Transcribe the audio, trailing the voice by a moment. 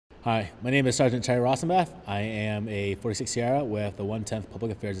Hi, my name is Sergeant Terry Rajsombath. I am a 46 Sierra with the 110th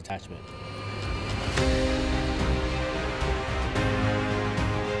Public Affairs Attachment.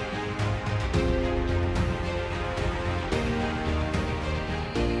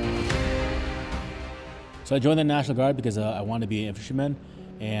 So I joined the National Guard because I wanted to be an infantryman,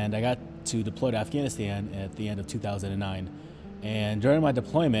 and I got to deploy to Afghanistan at the end of 2009. And during my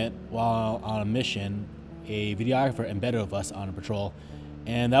deployment, while on a mission, a videographer embedded with us on a patrol,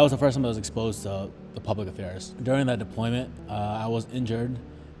 and that was the first time I was exposed to the public affairs. During that deployment, I was injured,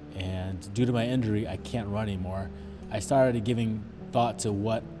 and due to my injury, I can't run anymore. I started giving thought to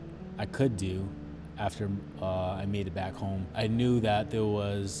what I could do after I made it back home. I knew that there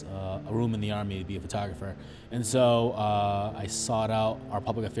was a room in the Army to be a photographer, and so I sought out our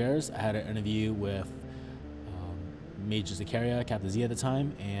public affairs. I had an interview with Major Zakaria, Captain Z at the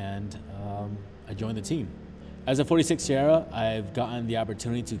time, and I joined the team. As a 46 Sierra, I've gotten the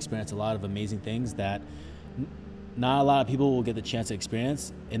opportunity to experience a lot of amazing things that not a lot of people will get the chance to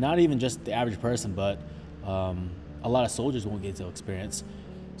experience, and not even just the average person, but a lot of soldiers won't get to experience.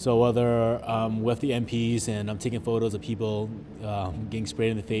 So whether with the MPs and I'm taking photos of people getting sprayed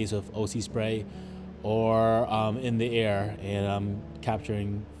in the face with OC spray, or in the air and I'm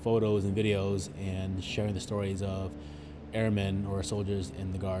capturing photos and videos and sharing the stories of airmen or soldiers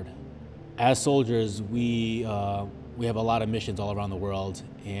in the Guard. As soldiers, we have a lot of missions all around the world,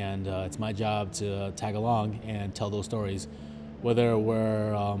 and it's my job to tag along and tell those stories, whether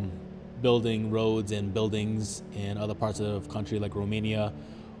we're building roads and buildings in other parts of the country like Romania,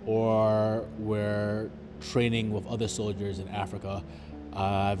 or we're training with other soldiers in Africa.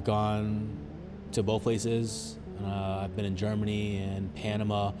 I've gone to both places. I've been in Germany and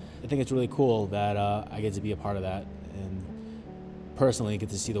Panama. I think it's really cool that I get to be a part of that and personally get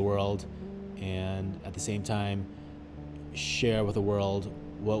to see the world, and at the same time share with the world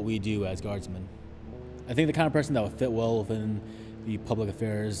what we do as guardsmen. I think the kind of person that would fit well within the public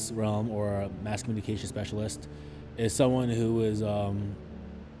affairs realm or a mass communication specialist is someone who is a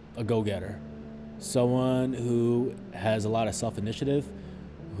go-getter, someone who has a lot of self-initiative,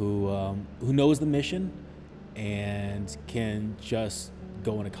 who knows the mission and can just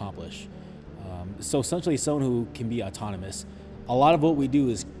go and accomplish. So essentially someone who can be autonomous. A lot of what we do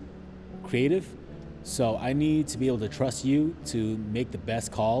is creative, so I need to be able to trust you to make the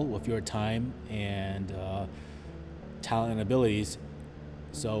best call with your time and talent and abilities.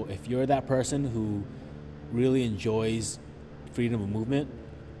 So if you're that person who really enjoys freedom of movement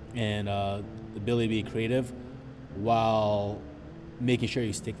and the ability to be creative while making sure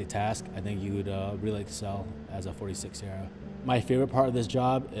you stick to task, I think you would really excel as a 46 Sierra. My favorite part of this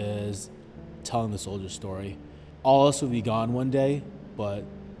job is telling the soldier's story. All of us will be gone one day, but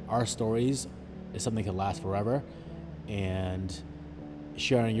our stories is something that can last forever, and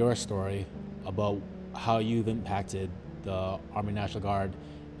sharing your story about how you've impacted the Army National Guard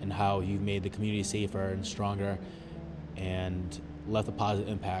and how you've made the community safer and stronger and left a positive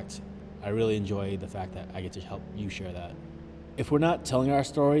impact. I really enjoy the fact that I get to help you share that. If we're not telling our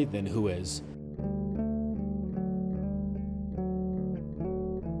story, then who is?